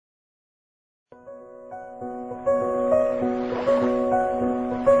Hello,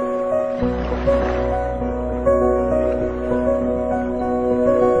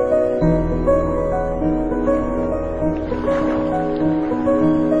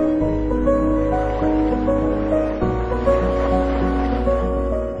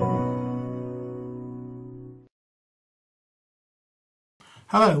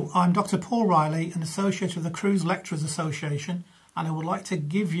 I'm Dr. Paul Riley, an Associate of the Cruise Lecturers Association, and I would like to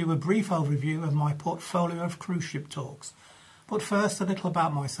give you a brief overview of my portfolio of cruise ship talks. But first, a little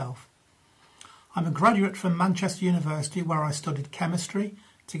about myself. I'm a graduate from Manchester University, where I studied chemistry,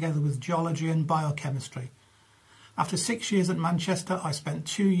 together with geology and biochemistry. After 6 years at Manchester, I spent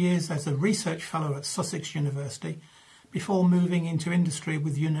 2 years as a research fellow at Sussex University, before moving into industry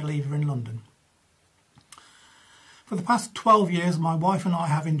with Unilever in London. For the past 12 years, my wife and I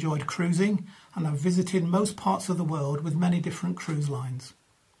have enjoyed cruising and have visited most parts of the world with many different cruise lines.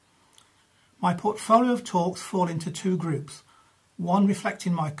 My portfolio of talks fall into two groups, one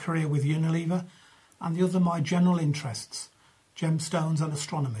reflecting my career with Unilever and the other my general interests, gemstones and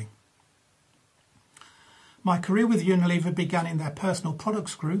astronomy. My career with Unilever began in their personal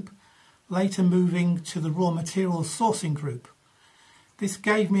products group, later moving to the raw materials sourcing group. This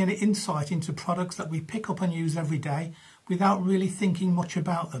gave me an insight into products that we pick up and use every day without really thinking much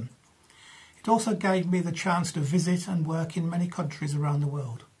about them. It also gave me the chance to visit and work in many countries around the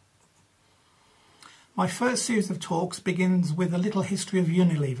world. My first series of talks begins with a little history of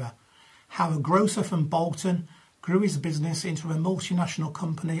Unilever, how a grocer from Bolton grew his business into a multinational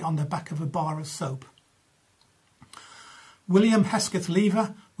company on the back of a bar of soap. William Hesketh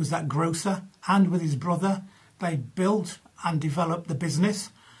Lever was that grocer, and with his brother they built and developed the business,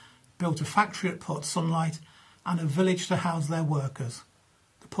 built a factory at Port Sunlight and a village to house their workers.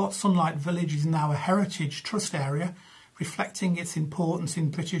 The Port Sunlight village is now a heritage trust area, reflecting its importance in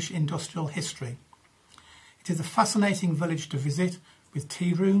British industrial history. It is a fascinating village to visit, with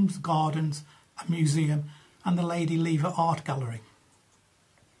tea rooms, gardens, a museum and the Lady Lever Art Gallery.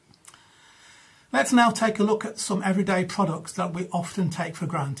 Let's now take a look at some everyday products that we often take for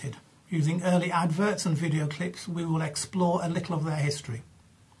granted. Using early adverts and video clips, we will explore a little of their history.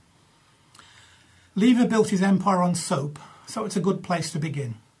 Lever built his empire on soap, so it's a good place to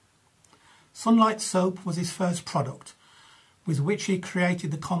begin. Sunlight Soap was his first product, with which he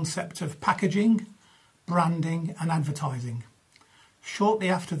created the concept of packaging, branding and advertising. Shortly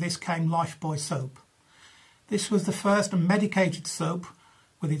after this came Lifebuoy Soap. This was the first medicated soap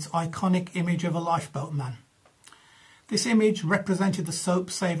with its iconic image of a lifeboat man. This image represented the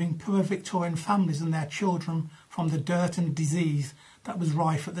soap saving poor Victorian families and their children from the dirt and disease that was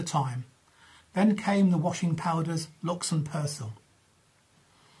rife at the time. Then came the washing powders Lux and Persil.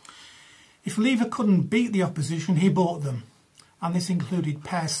 If Lever couldn't beat the opposition, he bought them, and this included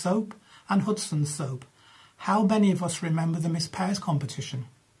Pears Soap and Hudson's Soap. How many of us remember the Miss Pears competition?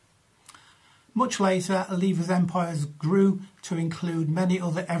 Much later, Lever's empires grew to include many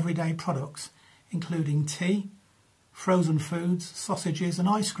other everyday products, including tea, frozen foods, sausages and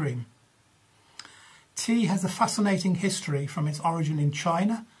ice cream. Tea has a fascinating history from its origin in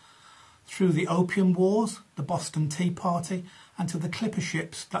China, through the Opium Wars, the Boston Tea Party and to the clipper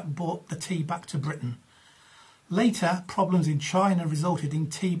ships that brought the tea back to Britain. Later, problems in China resulted in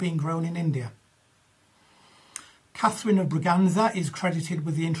tea being grown in India. Catherine of Braganza is credited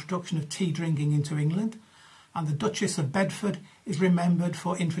with the introduction of tea drinking into England, and the Duchess of Bedford is remembered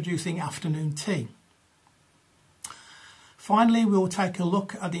for introducing afternoon tea. Finally, we will take a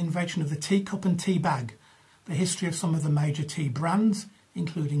look at the invention of the teacup and tea bag, the history of some of the major tea brands,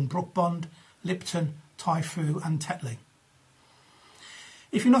 including Brooke Bond, Lipton, Typhoo and Tetley.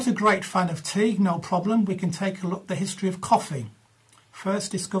 If you're not a great fan of tea, no problem, we can take a look at the history of coffee.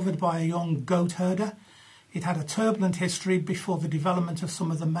 First discovered by a young goat herder, it had a turbulent history before the development of some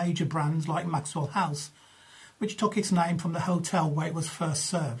of the major brands like Maxwell House, which took its name from the hotel where it was first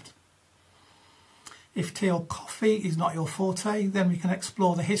served. If tea or coffee is not your forte, then we can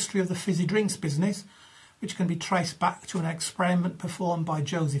explore the history of the fizzy drinks business, which can be traced back to an experiment performed by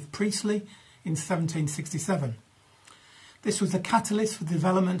Joseph Priestley in 1767. This was the catalyst for the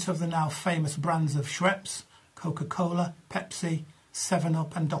development of the now famous brands of Schweppes, Coca-Cola, Pepsi,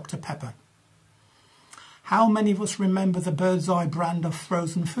 7-Up and Dr Pepper. How many of us remember the Birdseye brand of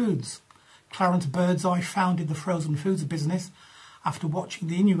frozen foods? Clarence Birdseye founded the frozen foods business after watching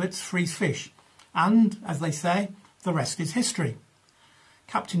the Inuits freeze fish. And, as they say, the rest is history.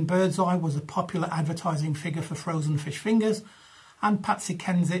 Captain Birdseye was a popular advertising figure for frozen fish fingers, and Patsy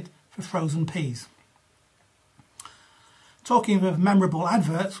Kensit for frozen peas. Talking of memorable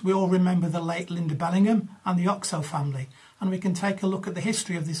adverts, we all remember the late Linda Bellingham and the Oxo family, and we can take a look at the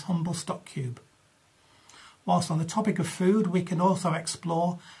history of this humble stock cube. Whilst on the topic of food, we can also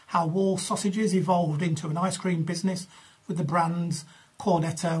explore how Wall sausages evolved into an ice cream business with the brands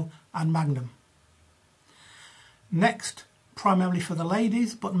Cornetto and Magnum. Next, primarily for the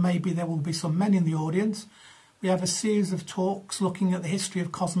ladies, but maybe there will be some men in the audience, we have a series of talks looking at the history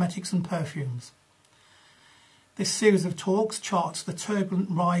of cosmetics and perfumes. This series of talks charts the turbulent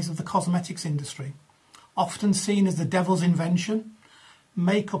rise of the cosmetics industry. Often seen as the devil's invention,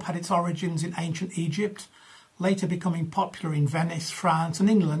 makeup had its origins in ancient Egypt, later becoming popular in Venice, France and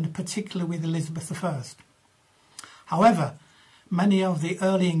England, particularly with Elizabeth I. However, many of the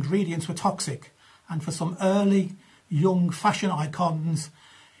early ingredients were toxic, and for some early young fashion icons,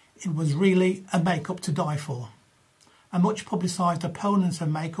 it was really a makeup to die for. A much publicised opponent of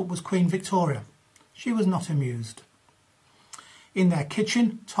makeup was Queen Victoria. She was not amused. In their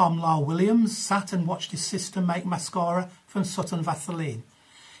kitchen, Tom Lyle Williams sat and watched his sister make mascara from Sutton Vaseline.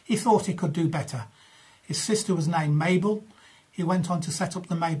 He thought he could do better. His sister was named Mabel. He went on to set up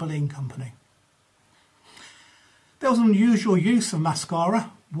the Maybelline company. There was an unusual use of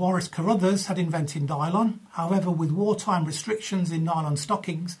mascara. Wallace Carothers had invented nylon. However, with wartime restrictions in nylon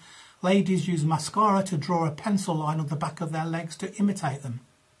stockings, ladies used mascara to draw a pencil line up the back of their legs to imitate them.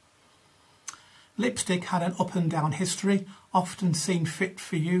 Lipstick had an up and down history, often seen fit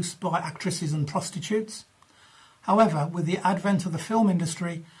for use by actresses and prostitutes. However, with the advent of the film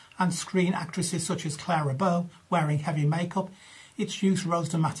industry and screen actresses such as Clara Bow wearing heavy makeup, its use rose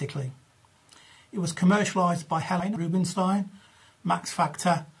dramatically. It was commercialised by Helena Rubinstein, Max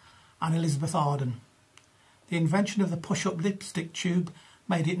Factor and Elizabeth Arden. The invention of the push-up lipstick tube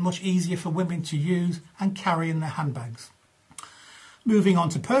made it much easier for women to use and carry in their handbags. Moving on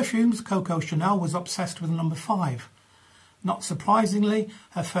to perfumes, Coco Chanel was obsessed with number 5. Not surprisingly,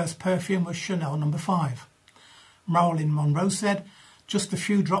 her first perfume was Chanel number 5. Marilyn Monroe said, "Just a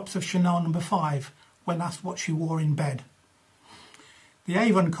few drops of Chanel number 5," when asked what she wore in bed. The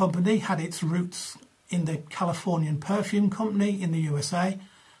Avon Company had its roots in the Californian Perfume Company in the USA,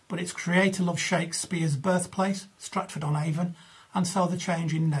 but its creator loved Shakespeare's birthplace, Stratford-on-Avon, and so the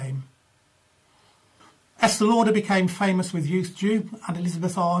change in name. Estée Lauder became famous with Youth Dew and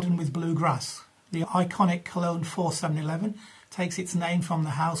Elizabeth Arden with Bluegrass. The iconic cologne 4711 takes its name from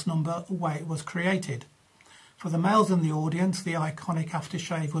the house number where it was created. For the males in the audience, the iconic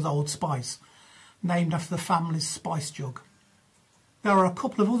aftershave was Old Spice, named after the family's spice jug. There are a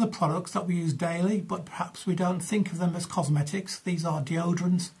couple of other products that we use daily, but perhaps we don't think of them as cosmetics. These are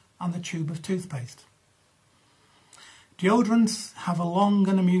deodorants and the tube of toothpaste. Deodorants have a long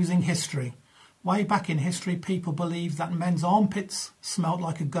and amusing history. Way back in history, people believed that men's armpits smelled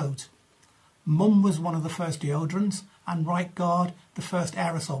like a goat. Mum was one of the first deodorants, and Right Guard the first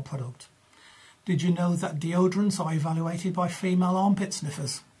aerosol product. Did you know that deodorants are evaluated by female armpit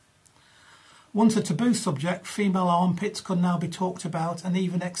sniffers? Once a taboo subject, female armpits could now be talked about and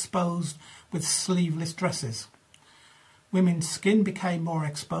even exposed with sleeveless dresses. Women's skin became more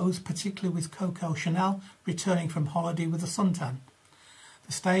exposed, particularly with Coco Chanel returning from holiday with a suntan.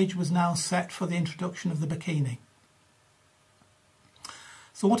 The stage was now set for the introduction of the bikini.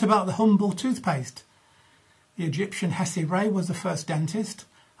 So what about the humble toothpaste? The Egyptian Hessi Ray was the first dentist,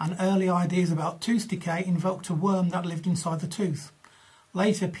 and early ideas about tooth decay invoked a worm that lived inside the tooth.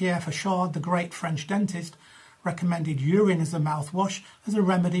 Later, Pierre Fauchard, the great French dentist, recommended urine as a mouthwash as a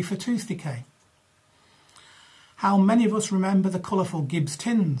remedy for tooth decay. How many of us remember the colourful Gibbs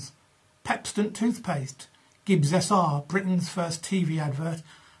tins, Pepsodent toothpaste, Gibbs SR, Britain's first TV advert,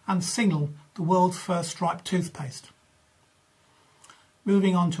 and Signal, the world's first striped toothpaste?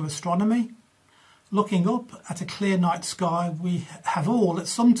 Moving on to astronomy. Looking up at a clear night sky, we have all at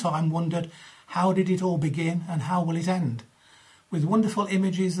some time wondered, how did it all begin and how will it end? With wonderful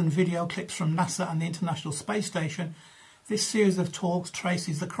images and video clips from NASA and the International Space Station, this series of talks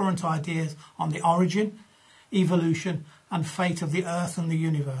traces the current ideas on the origin, evolution and fate of the Earth and the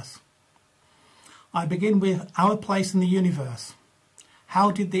universe. I begin with our place in the universe.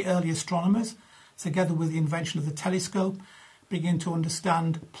 How did the early astronomers, together with the invention of the telescope, begin to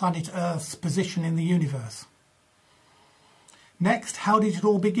understand planet Earth's position in the universe? Next, how did it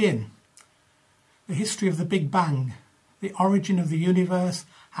all begin? The history of the Big Bang, the origin of the universe,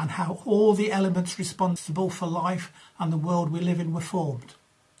 and how all the elements responsible for life and the world we live in were formed.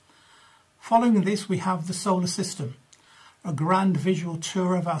 Following this, we have the solar system, a grand visual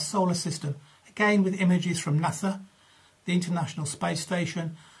tour of our solar system, again with images from NASA, the International Space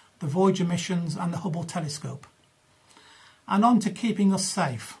Station, the Voyager missions and the Hubble telescope. And on to keeping us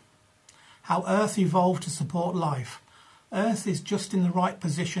safe, how Earth evolved to support life, Earth is just in the right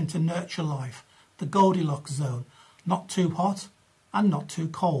position to nurture life, the Goldilocks zone, not too hot and not too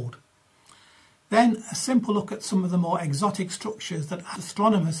cold. Then a simple look at some of the more exotic structures that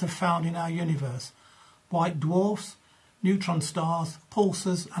astronomers have found in our universe: white dwarfs, neutron stars,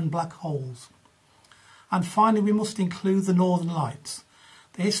 pulsars and black holes. And finally we must include the Northern Lights,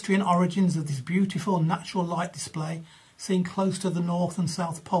 the history and origins of this beautiful natural light display seen close to the North and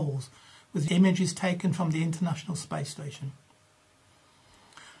South Poles, with images taken from the International Space Station.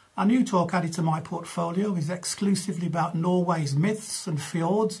 A new talk added to my portfolio is exclusively about Norway's myths and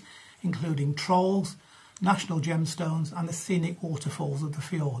fjords, including trolls, national gemstones and the scenic waterfalls of the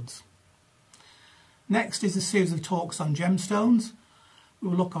fjords. Next is a series of talks on gemstones. We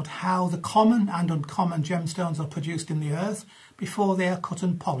will look at how the common and uncommon gemstones are produced in the earth before they are cut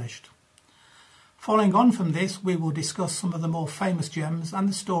and polished. Following on from this, we will discuss some of the more famous gems and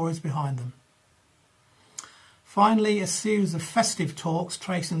the stories behind them. Finally, a series of festive talks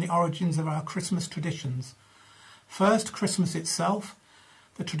tracing the origins of our Christmas traditions. First, Christmas itself,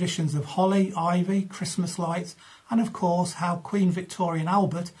 the traditions of holly, ivy, Christmas lights, and of course how Queen Victoria and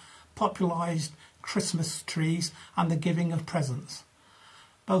Albert popularised Christmas trees and the giving of presents.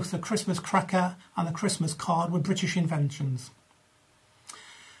 Both the Christmas cracker and the Christmas card were British inventions.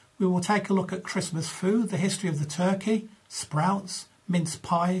 We will take a look at Christmas food, the history of the turkey, sprouts, mince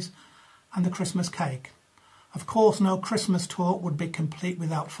pies and the Christmas cake. Of course, no Christmas talk would be complete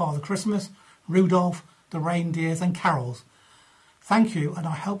without Father Christmas, Rudolph, the reindeers and carols. Thank you, and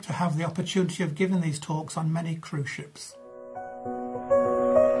I hope to have the opportunity of giving these talks on many cruise ships.